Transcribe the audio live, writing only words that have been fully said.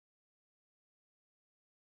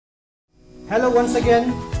Hello once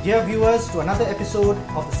again, dear viewers, to another episode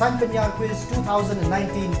of the Sain Pyniar Quiz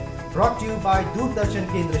 2019, brought to you by Doordarshan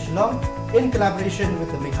Kendra Shillong in collaboration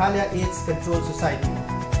with the Meghalaya AIDS Control Society.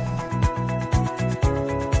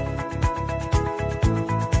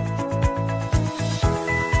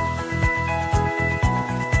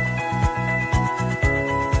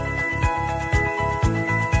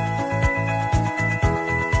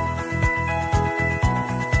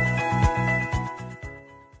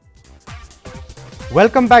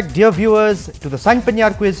 Welcome back, dear viewers, to the Sain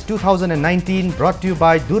Pyniar Quiz 2019, brought to you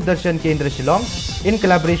by Doordarshan Kendra Shillong in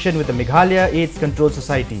collaboration with the Meghalaya AIDS Control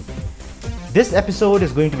Society. This episode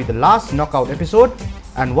is going to be the last knockout episode,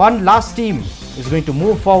 and one last team is going to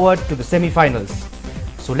move forward to the semi-finals.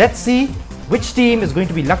 So let's see which team is going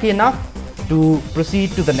to be lucky enough to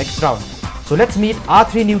proceed to the next round. So let's meet our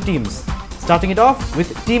three new teams. Starting it off with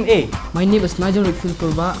Team A. My name is Major Rikfil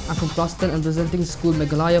Purba. I'm from class 10 and representing school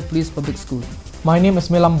Meghalaya Police Public School. My name is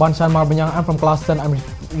Milam Banshan Marbanyang. I'm from class 10. I'm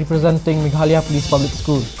representing Meghalaya Police Public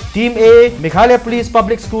School. Team A, Meghalaya Police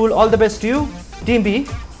Public School, all the best to you. Team B.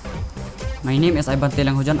 My name is Aiban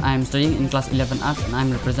Telang Hujan. I am studying in class 11 Arts and I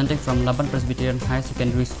am representing from Laban Presbyterian High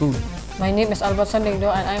Secondary School. My name is Albert Sandingdo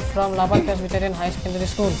and I am from Laban Presbyterian High Secondary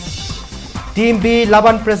School. Team B,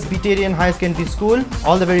 Laban Presbyterian High Secondary School,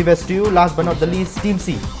 all the very best to you. Last but not the least, Team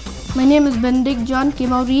C. My name is Benedict John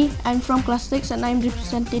Kimauri. I'm from class 6 and I'm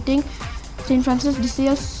representing Saint Francis de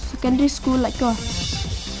Sales Secondary School, Lakor.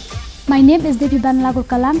 My name is Deviban Lagur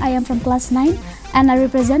Kalang. I am from class 9 and I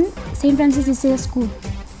represent Saint Francis de Sales School.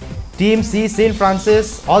 Team C, Saint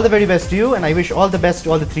Francis, all the very best to you, and I wish all the best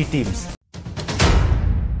to all the three teams.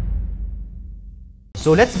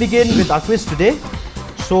 So let's begin with our quiz today.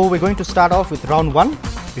 So we're going to start off with round 1.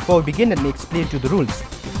 Before we begin, let me explain to you the rules.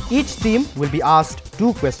 Each team will be asked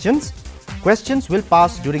 2 questions. Questions will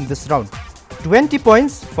pass during this round. 20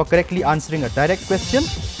 points for correctly answering a direct question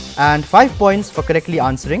and 5 points for correctly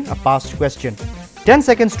answering a past question. 10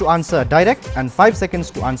 seconds to answer a direct and 5 seconds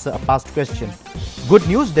to answer a past question. Good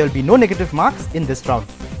news, there will be no negative marks in this round.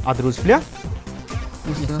 Are the rules clear?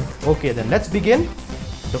 Yes, sir. Okay, then let's begin.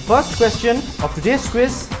 The first question of today's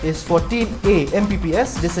quiz is for Team A,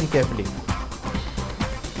 MPPS. Listen carefully.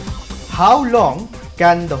 How long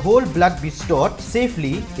can the whole blood be stored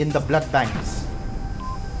safely in the blood banks?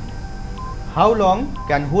 How long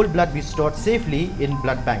can whole blood be stored safely in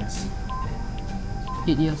blood banks?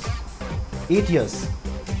 8 years. 8 years.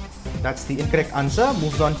 That's the incorrect answer.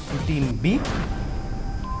 Moves on to Team B.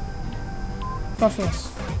 12 years.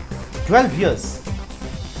 12 years.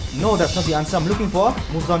 No, that's not the answer I'm looking for.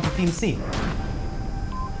 Moves on to Team C.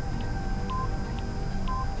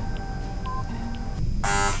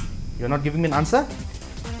 You're not giving me an answer?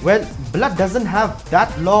 Well, blood doesn't have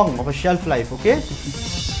that long of a shelf life, okay?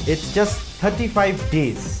 It's just 35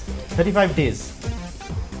 days. 35 days.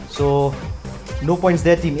 So, no points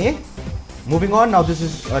there, Team A. Moving on, now this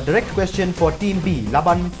is a direct question for Team B,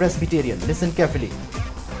 Laban Presbyterian. Listen carefully.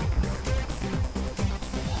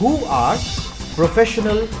 Who are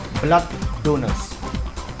professional blood donors?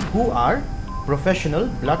 Who are professional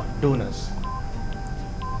blood donors?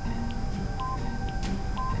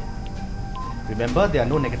 Remember, there are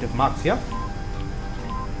no negative marks here.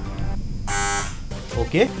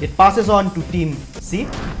 Okay, it passes on to Team C.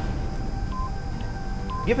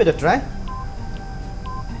 Give it a try.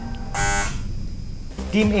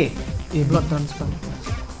 Team A. Blood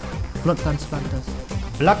transplanters. Blood transplanters.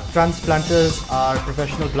 Blood transplanters are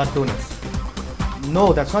professional blood donors.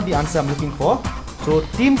 No, that's not the answer I'm looking for. So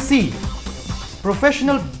Team C,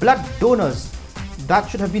 professional blood donors. That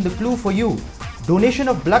should have been the clue for you. Donation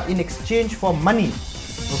of blood in exchange for money.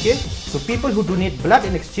 Okay, so people who donate blood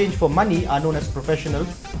in exchange for money are known as professional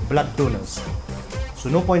blood donors. So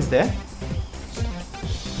no points there.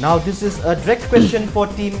 Now this is a direct question for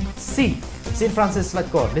Team C, Saint Francis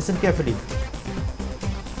Lakor. Listen carefully.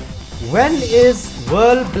 When is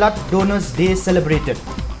World Blood Donors Day celebrated?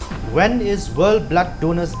 When is World Blood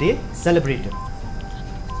Donors Day celebrated?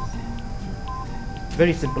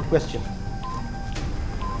 Very simple question.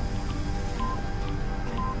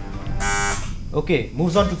 Okay,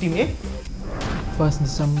 moves on to Team A. 1st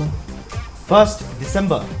December. 1st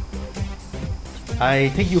December. I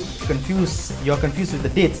think you're confused with the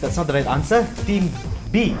dates. That's not the right answer. Team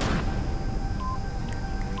B.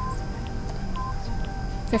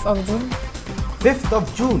 5th of June. 5th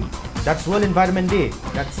of June. That's World Environment Day.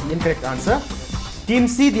 That's the incorrect answer. Team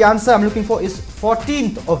C, the answer I'm looking for is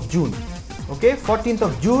 14th of June. Okay, 14th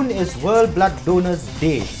of June is World Blood Donors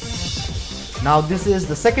Day. Now this is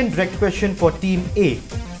the second direct question for Team A.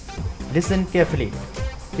 Listen carefully.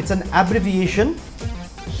 It's an abbreviation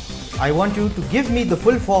I want you to give me the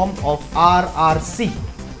full form of RRC.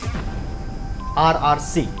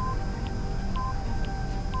 RRC.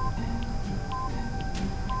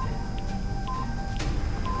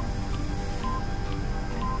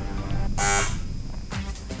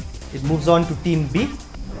 It moves on to team B.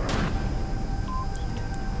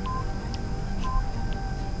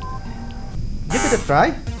 Give it a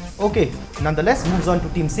try. Okay, nonetheless, moves on to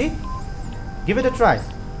team C. Give it a try.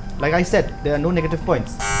 Like I said, there are no negative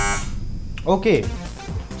points. Okay,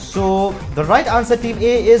 so the right answer, team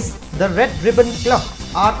A, is the Red Ribbon Club,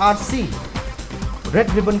 RRC. Red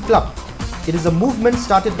Ribbon Club. It is a movement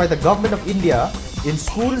started by the Government of India in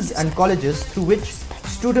schools and colleges through which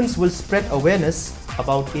students will spread awareness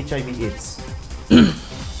about HIV/AIDS.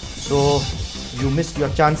 So you missed your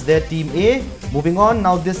chance there, team A. Moving on,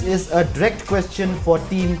 now this is a direct question for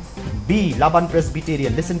team B, Laban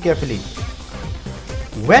Presbyterian. Listen carefully.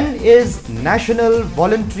 When is National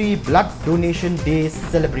Voluntary Blood Donation Day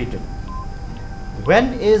celebrated?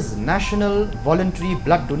 When is National Voluntary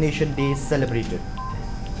Blood Donation Day celebrated?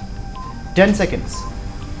 10 seconds.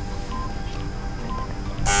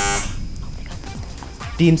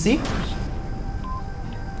 Team C.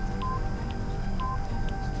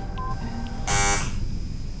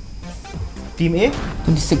 Team A.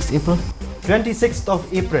 26th April. 26th of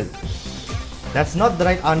April. That's not the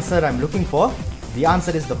right answer I'm looking for. The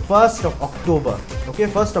answer is the 1st of October. Okay,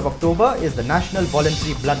 1st of October is the National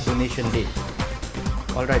Voluntary Blood Donation Day.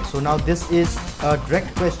 Alright, so now this is a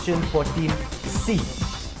direct question for team C.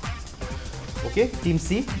 Okay, team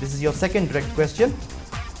C, this is your second direct question.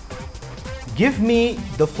 Give me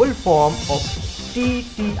the full form of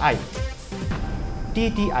TTI.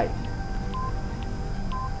 TTI.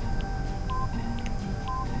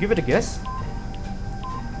 Give it a guess.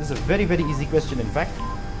 This is a very, very easy question, in fact,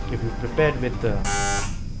 if you've prepared with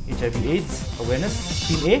HIV/AIDS awareness.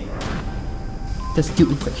 Team A. Test tube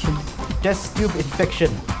infection. Test tube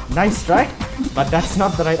infection. Nice try, but that's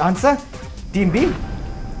not the right answer. Team B.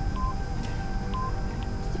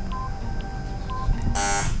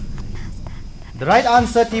 The right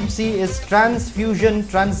answer, team C, is transfusion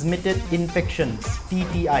transmitted infections,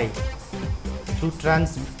 TTI, through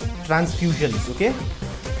transfusions. Okay,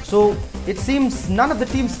 so it seems none of the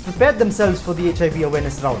teams prepared themselves for the HIV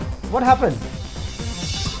awareness round. What happened?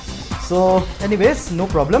 So anyways, no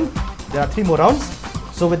problem. There are 3 more rounds.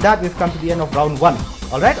 So with that, we've come to the end of round 1.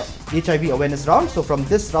 Alright, HIV awareness round. So from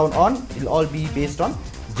this round on, it'll all be based on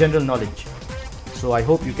general knowledge. So I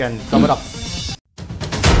hope you can cover up.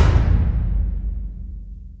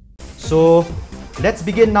 So let's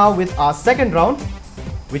begin now with our second round,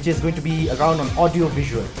 which is going to be a round on audio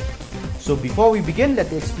visual. So before we begin,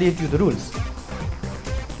 let me explain to you the rules.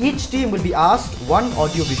 Each team will be asked one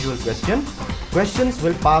audio visual question. Questions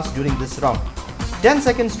will pass during this round. 10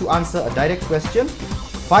 seconds to answer a direct question,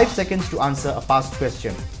 5 seconds to answer a past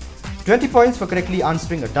question. 20 points for correctly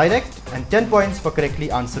answering a direct and 10 points for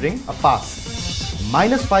correctly answering a past.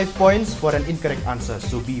 Minus 5 points for an incorrect answer.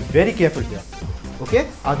 So be very careful here. Okay,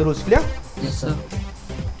 are the rules clear? Yes, sir.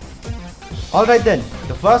 Alright then,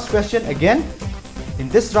 the first question again in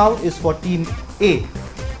this round is for team A,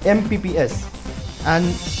 MPPS, and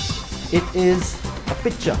it is a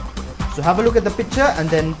picture. So have a look at the picture and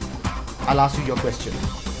then I'll ask you your question.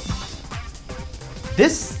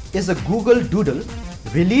 This is a Google Doodle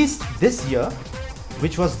released this year,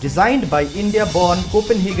 which was designed by India-born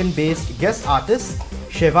Copenhagen-based guest artist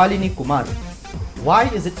Shevalini Kumar. Why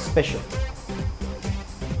is it special?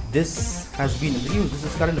 This has been in the news. This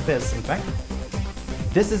is current affairs, in fact.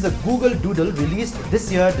 This is a Google Doodle released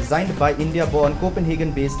this year, designed by India-born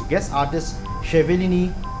Copenhagen-based guest artist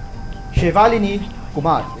Shevalini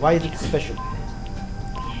Kumar. Why is it special?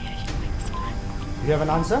 Do you have an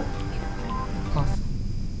answer? Pass.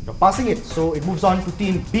 You're passing it, so it moves on to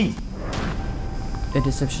team B. It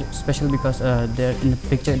is special because there in the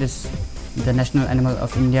picture it is the national animal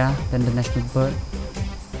of India, then the national bird.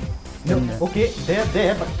 No, And, okay, they're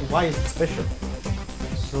there, but why is it special?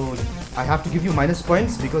 So I have to give you minus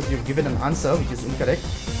points because you've given an answer which is incorrect.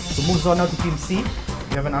 So moves on now to team C.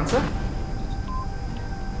 You have an answer?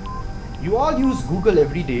 You all use Google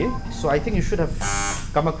every day, so I think you should have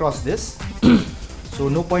come across this. So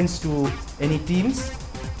no points to any teams.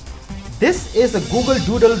 This is a Google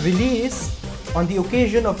Doodle release on the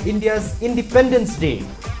occasion of India's Independence Day.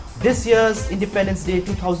 This year's Independence Day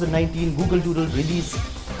 2019 Google Doodle released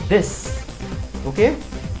this. Okay,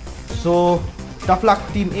 so tough luck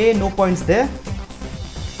team A, no points there.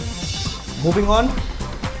 Moving on.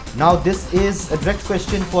 Now this is a direct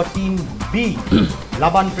question for team B,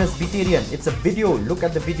 Laban Presbyterian. It's a video. Look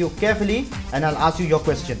at the video carefully and I'll ask you your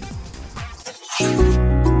question.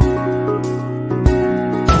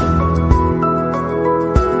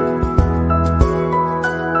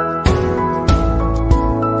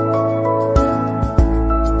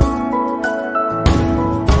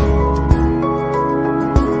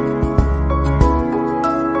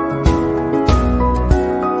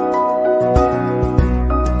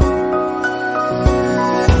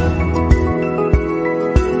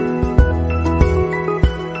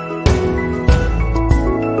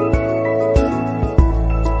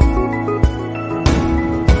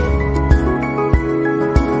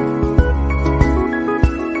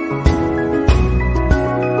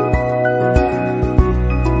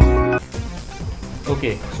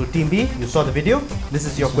 Team B, you saw the video. This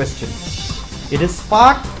is your question. It is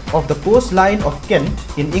part of the coastline of Kent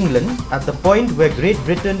in England at the point where Great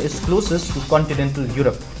Britain is closest to continental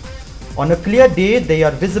Europe. On a clear day, they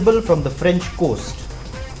are visible from the French coast.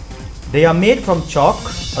 They are made from chalk,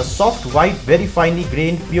 a soft white, very finely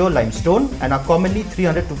grained pure limestone, and are commonly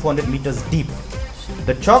 300 to 400 meters deep.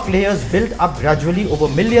 The chalk layers built up gradually over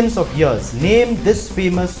millions of years. Name this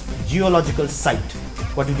famous geological site.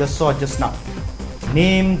 What you just saw just now.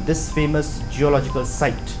 Name this famous geological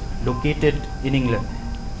site located in England.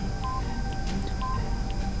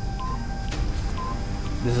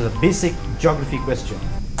 This is a basic geography question.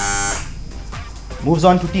 Moves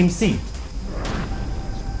on to Team C.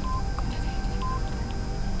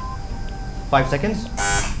 5 seconds.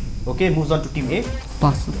 Okay, moves on to Team A.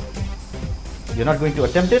 Pass. You're not going to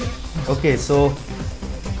attempt it? Okay, so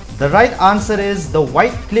the right answer is the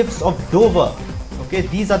White Cliffs of Dover. Okay,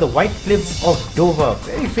 these are the White Cliffs of Dover.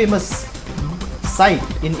 Very famous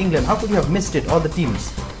site in England. How could you have missed it, all the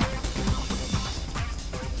teams?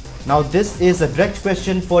 Now this is a direct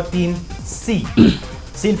question for Team C.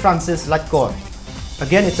 St. Francis Latcor.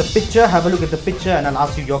 Again, it's a picture. Have a look at the picture and I'll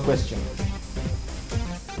ask you your question.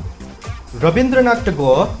 Rabindranath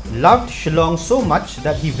Tagore loved Shillong so much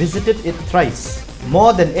that he visited it thrice,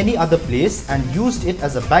 more than any other place, and used it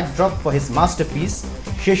as a backdrop for his masterpiece,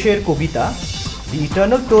 Shesher Kovita. The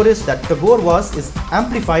eternal tourist that Tagore was is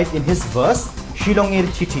amplified in his verse, Shillongir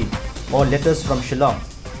Chithi, or Letters from Shillong.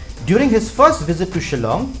 During his first visit to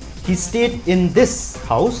Shillong, he stayed in this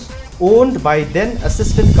house, owned by then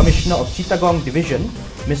Assistant Commissioner of Chittagong Division,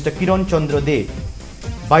 Mr. Kiran Chandra De.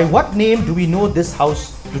 By what name do we know this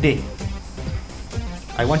house today?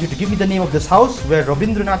 I want you to give me the name of this house where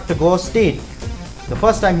Rabindranath Tagore stayed the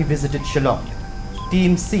first time he visited Shillong.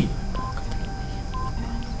 Team C.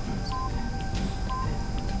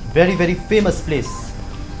 Very, very famous place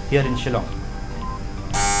here in Shillong.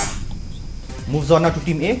 Moves on now to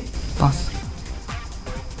Team A. Pass.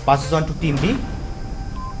 Passes on to Team B.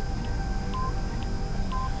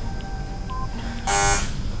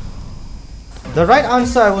 The right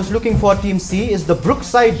answer I was looking for, Team C, is the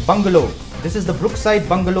Brookside Bungalow. This is the Brookside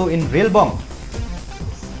Bungalow in Railbong.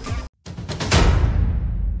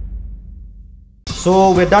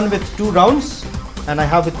 So we're done with 2 rounds and I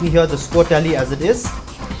have with me here the score tally as it is.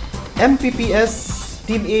 MPPS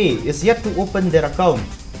Team A is yet to open their account.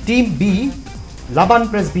 Team B, Laban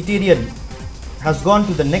Presbyterian, has gone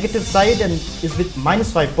to the negative side and is with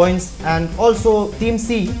 -5 points, and also Team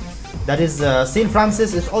C, that is St.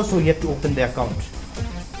 Francis, is also yet to open their account.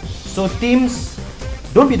 So teams,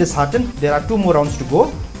 don't be disheartened, there are 2 more rounds to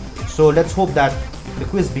go. So let's hope that the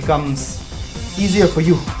quiz becomes easier for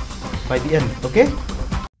you by the end, okay?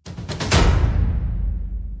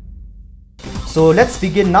 So let's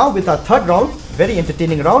begin now with our 3rd round, very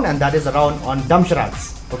entertaining round, and that is a round on dumb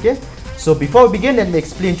charades, okay? So before we begin, let me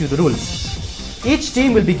explain to you the rules. Each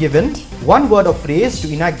team will be given 1 word or phrase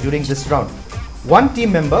to enact during this round. One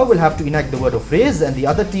team member will have to enact the word or phrase and the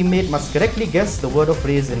other teammate must correctly guess the word or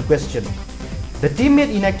phrase in question. The teammate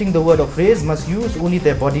enacting the word or phrase must use only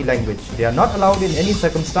their body language. They are not allowed in any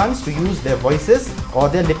circumstance to use their voices or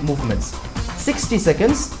their lip movements. 60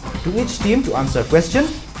 seconds to each team to answer a question.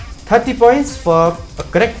 30 points for a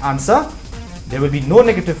correct answer. There will be no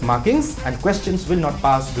negative markings and questions will not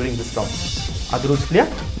pass during this round. Are the rules clear?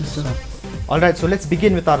 Yes, sir. Alright, so let's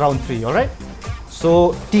begin with our round 3, alright?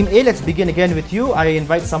 So Team A, let's begin again with you. I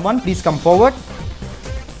invite someone, please come forward.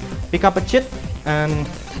 Pick up a chit and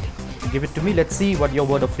give it to me. Let's see what your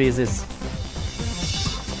word or phrase is.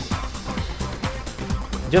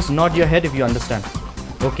 Just nod your head if you understand.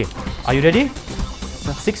 Okay, are you ready?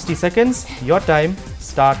 60 seconds, your time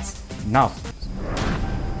starts now.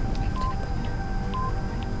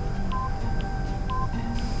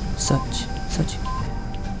 Search.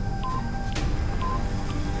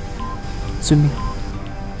 Swimming.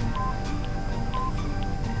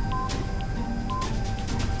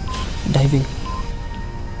 Diving.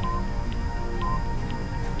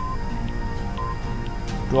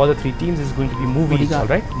 To all the 3 teams, this is going to be movies, Bodyguard.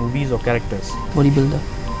 alright? Movies or characters. Bodybuilder.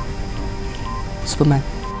 Superman.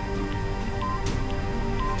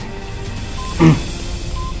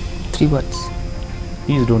 3 words.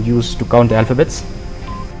 Please don't use to count the alphabets.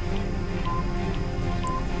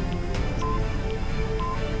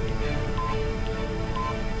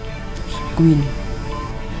 Queen.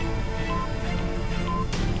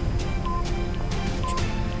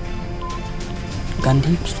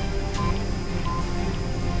 Gandhi.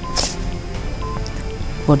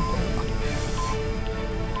 What?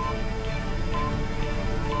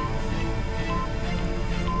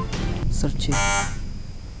 Searching.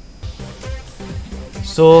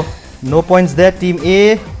 So no points there. Team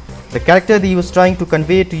A, the character that he was trying to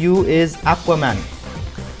convey to you is Aquaman.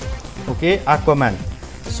 Okay, Aquaman.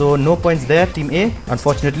 So no points there, Team A,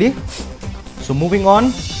 unfortunately. So moving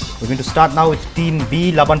on, we're going to start now with Team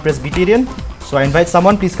B, Laban Presbyterian. So I invite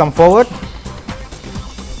someone, please come forward.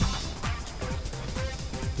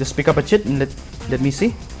 Just pick up a chit and let me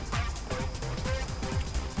see.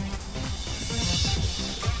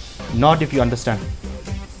 Nod if you understand.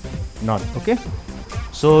 Nod, okay.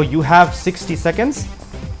 So you have 60 seconds.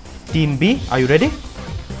 Team B, are you ready?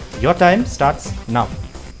 Your time starts now.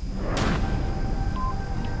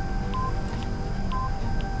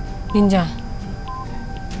 Ninja.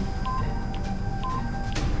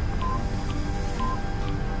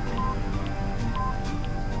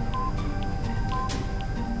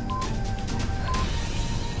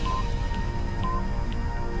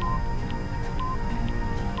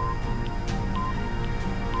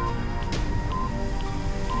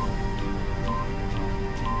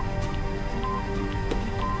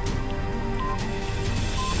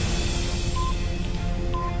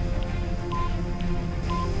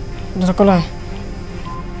 Sekolah.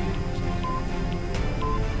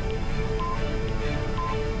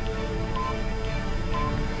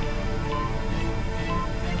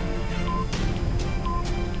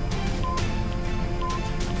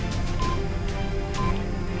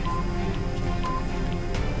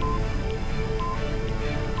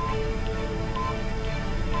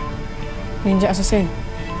 Ninja Assassin.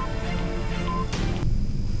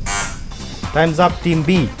 Time's up, Team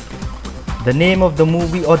B. The name of the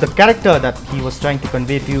movie or the character that he was trying to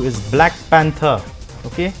convey to you is Black Panther.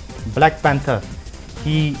 Okay, Black Panther.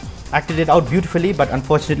 He acted it out beautifully, but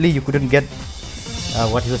unfortunately you couldn't get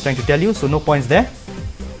what he was trying to tell you, so no points there.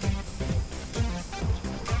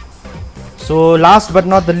 So last but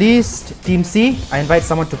not the least, Team C, I invite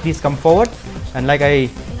someone to please come forward, and like I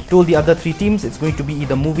told the other three teams, it's going to be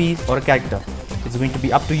either movie or a character. It's going to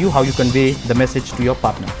be up to you how you convey the message to your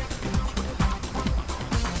partner.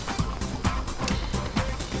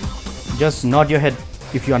 Just nod your head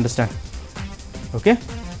if you understand. Okay,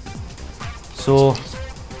 so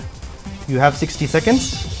you have 60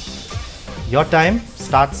 seconds. Your time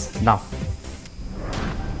starts now.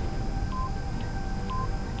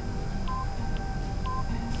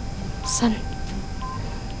 Sun.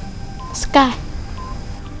 Sky.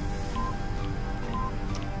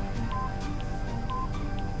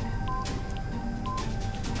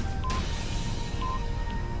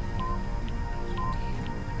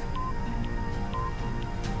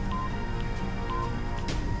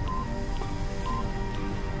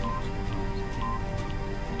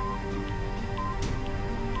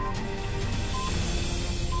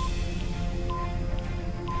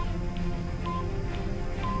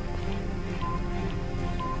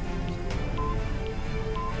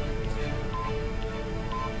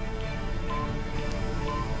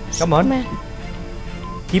 Come on. Man.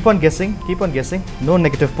 Keep on guessing. Keep on guessing. No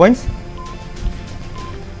negative points.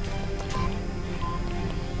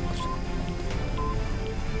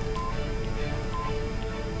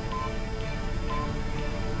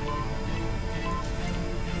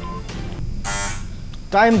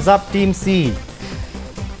 Time's up, Team C.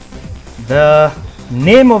 The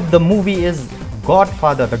name of the movie is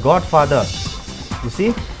Godfather. The Godfather. You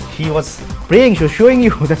see, she was praying. She was showing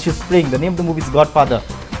you that she's praying. The name of the movie is Godfather.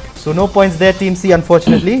 So no points there, Team C,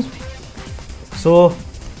 unfortunately. So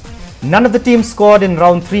none of the teams scored in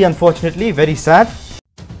round 3, unfortunately. Very sad.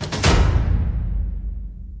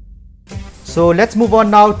 So let's move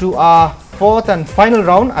on now to our fourth and final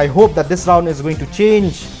round. I hope that this round is going to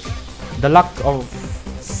change the luck of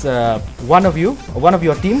one of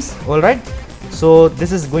your teams. All right. So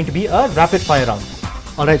this is going to be a rapid fire round.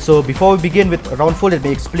 All right. So before we begin with round 4, let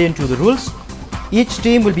me explain to you the rules. Each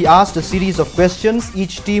team will be asked a series of questions.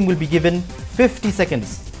 Each team will be given 50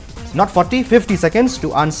 seconds, not 40, 50 seconds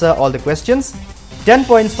to answer all the questions. 10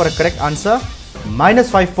 points for a correct answer,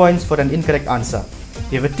 minus 5 points for an incorrect answer.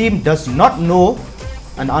 If a team does not know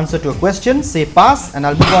an answer to a question, say pass, and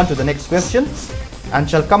I'll move on to the next question and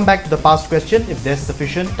shall come back to the past question if there's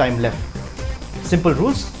sufficient time left. Simple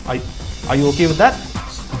rules. Are you okay with that?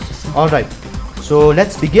 All right. So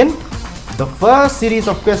let's begin. The first series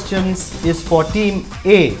of questions is for Team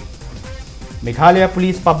A, Meghalaya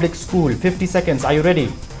Police Public School. 50 seconds. Are you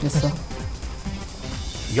ready? Yes, sir.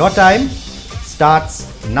 Your time starts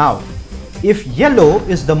now. If yellow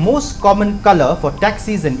is the most common color for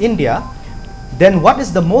taxis in India, then what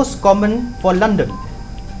is the most common for London?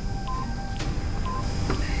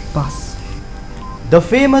 Pass. The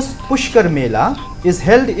famous Pushkar Mela is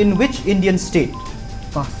held in which Indian state?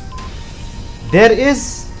 Pass. There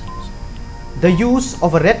is the use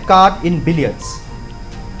of a red card in billiards?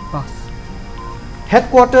 Pass.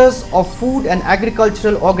 Headquarters of Food and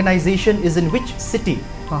Agricultural Organization is in which city?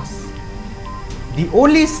 Pass. The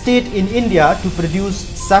only state in India to produce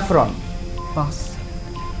saffron. Pass.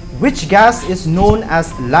 Which gas is known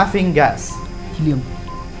as laughing gas? Helium.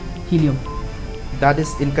 Helium. That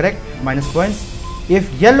is incorrect, minus points.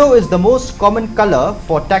 If yellow is the most common color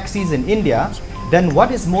for taxis in India, then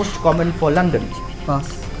what is most common for London?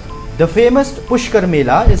 Pass. The famous Pushkar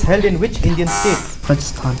Mela is held in which Indian state?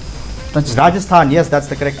 Rajasthan. Rajasthan, yes, that's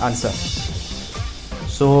the correct answer.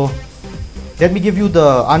 So let me give you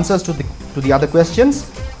the answers to the other questions.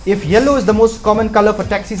 If yellow is the most common color for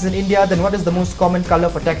taxis in India, then what is the most common color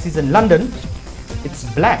for taxis in London? It's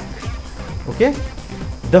black. Okay.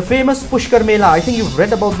 The famous Pushkar Mela, I think you've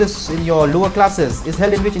read about this in your lower classes, is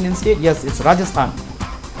held in which Indian state? Yes, it's Rajasthan.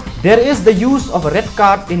 There is the use of a red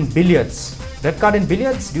card in billiards. Red card in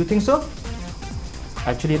billiards, do you think so?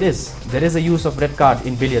 Actually it is. There is a use of red card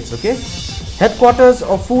in billiards, okay? Headquarters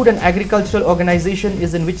of Food and Agricultural Organization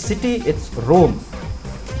is in which city? It's Rome.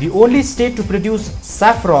 The only state to produce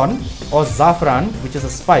saffron or zafran, which is a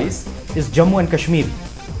spice, is Jammu and Kashmir.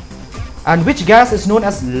 And which gas is known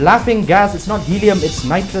as laughing gas? It's not helium, it's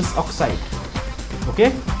nitrous oxide.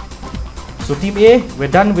 Okay? So Team A, we're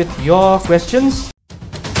done with your questions.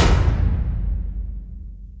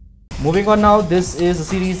 Moving on now, this is a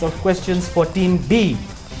series of questions for Team B,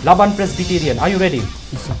 Laban Presbyterian. Are you ready?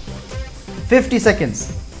 Yes, sir. 50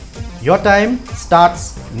 seconds. Your time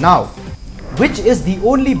starts now. Which is the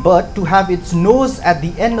only bird to have its nose at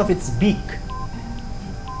the end of its beak?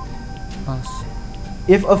 Pass.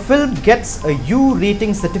 If a film gets a U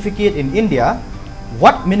rating certificate in India,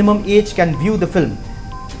 what minimum age can view the film?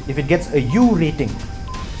 If it gets a U rating.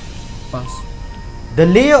 Pass. The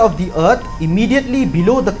layer of the earth immediately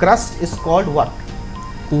below the crust is called what?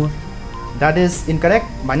 Core. That is incorrect,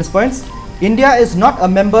 minus points. India is not a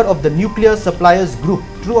member of the nuclear suppliers group.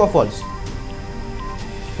 True or false?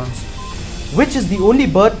 Pass. Which is the only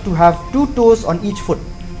bird to have 2 toes on each foot?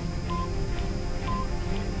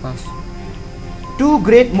 Pass. 2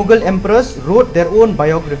 great Mughal emperors wrote their own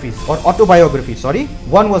biographies or autobiographies, sorry.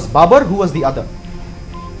 One was Babur, who was the other?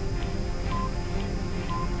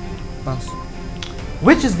 Pass.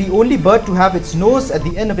 Which is the only bird to have its nose at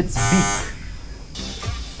the end of its beak?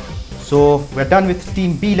 So we're done with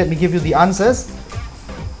Team B. Let me give you the answers.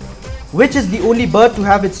 Which is the only bird to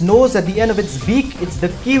have its nose at the end of its beak? It's the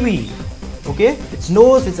kiwi. Okay, its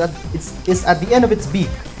nose is at the end of its beak.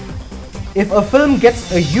 If a film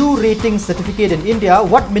gets a U rating certificate in India,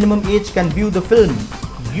 what minimum age can view the film?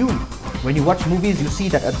 U. When you watch movies, you see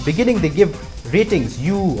that at the beginning they give ratings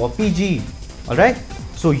U or PG. Alright,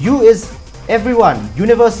 so U is everyone,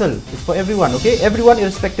 universal, it's for everyone. Okay, everyone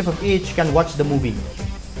irrespective of age can watch the movie.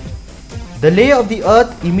 The layer of the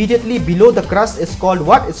earth immediately below the crust is called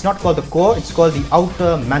what? It's not called the core, it's called the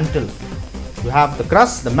outer mantle. You have the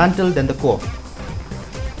crust, the mantle, then the core.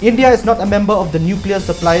 India is not a member of the nuclear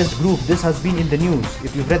suppliers group. This has been in the news.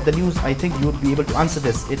 If you've read the news, I think you would be able to answer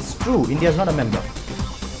this. It's true, India is not a member.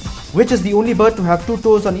 Which is the only bird to have 2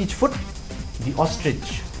 toes on each foot? The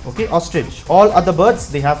ostrich. Okay, ostrich. All other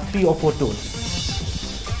birds, they have 3 or 4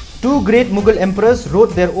 toes. 2 great Mughal emperors wrote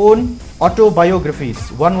their own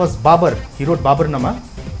autobiographies. One was Babur, he wrote Baburnama.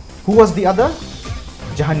 Who was the other?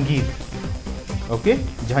 Jahangir. Okay,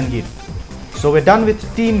 Jahangir. So we're done with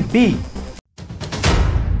Team B.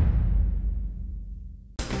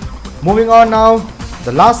 Moving on now,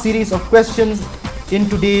 the last series of questions in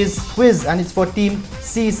today's quiz, and it's for Team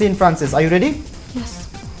C, St. Francis. Are you ready? Yes.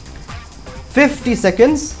 50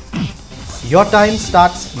 seconds. Your time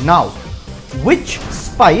starts now. Which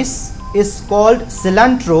spice is called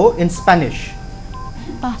cilantro in Spanish?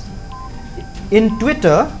 Pass. In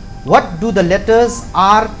Twitter, what do the letters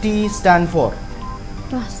RT stand for?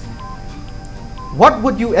 Pass. What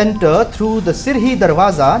would you enter through the Sirhi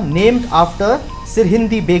Darwaza named after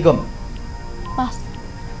Sirhindi Begum? Pass.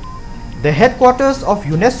 The headquarters of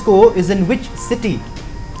UNESCO is in which city?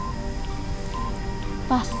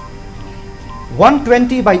 Pass.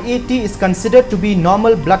 120 by 80 is considered to be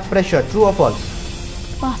normal blood pressure. True or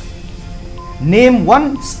false? Pass. Name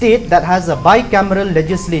one state that has a bicameral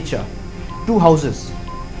legislature. 2 houses.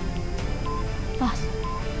 Pass.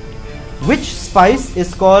 Which spice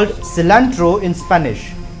is called cilantro in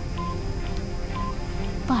Spanish?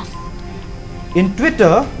 Pass. In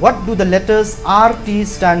Twitter, what do the letters RT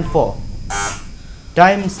stand for?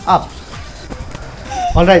 Time's up.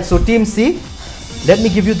 Alright, so Team C, let me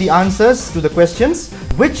give you the answers to the questions.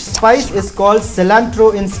 Which spice is called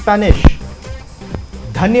cilantro in Spanish?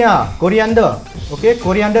 Dhania, coriander. Okay,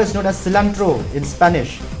 coriander is known as cilantro in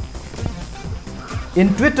Spanish.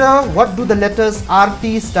 In Twitter, what do the letters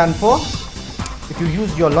RT stand for? If you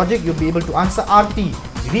use your logic, you'll be able to answer RT,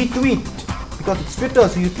 retweet, because it's Twitter,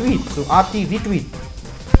 so you tweet, so RT, retweet.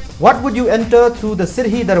 What would you enter through the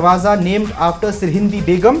Sirhi Darwaza named after Sirhindi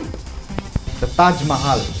Begum? The Taj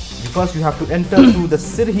Mahal. First you have to enter through the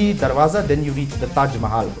Sirhi Darwaza, then you reach the Taj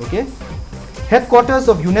Mahal, okay? Headquarters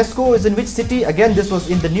of UNESCO is in which city? Again, this was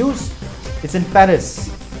in the news. It's in Paris.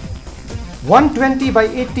 120 by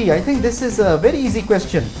 80, I think this is a very easy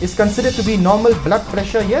question. Is considered to be normal blood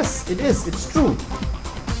pressure? Yes, it is, it's true.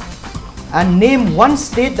 And name one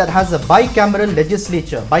state that has a bicameral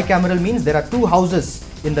legislature. Bicameral means there are two houses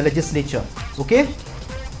in the legislature, okay?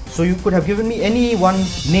 So you could have given me any one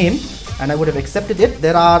name and I would have accepted it.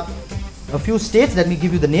 There are a few states, let me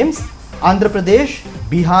give you the names. Andhra Pradesh,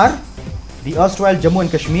 Bihar, the erstwhile Jammu and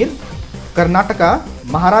Kashmir, Karnataka,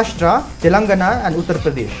 Maharashtra, Telangana and Uttar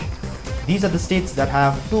Pradesh. These are the states that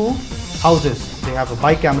have two houses. They have a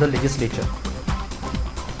bicameral legislature.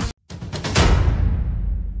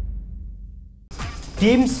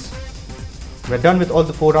 Teams, we're done with all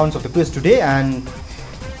the 4 rounds of the quiz today and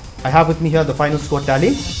I have with me here the final score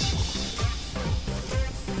tally.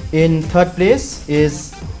 In third place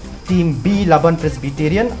is Team B, Laban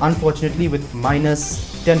Presbyterian, unfortunately with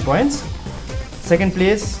minus 10 points. Second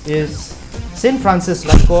place is St. Francis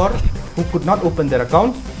Lancor, who could not open their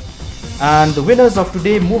account. And the winners of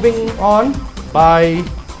today, moving on by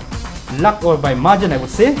luck or by margin I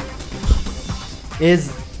would say,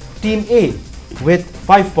 is Team A with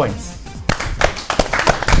 5 points.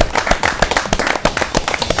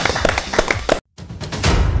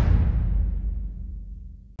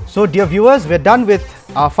 So dear viewers, we're done with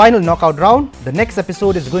our final knockout round. The next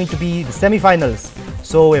episode is going to be the semi-finals.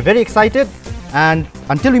 So we're very excited, and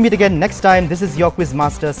until we meet again next time, this is your quiz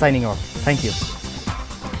master signing off. Thank you.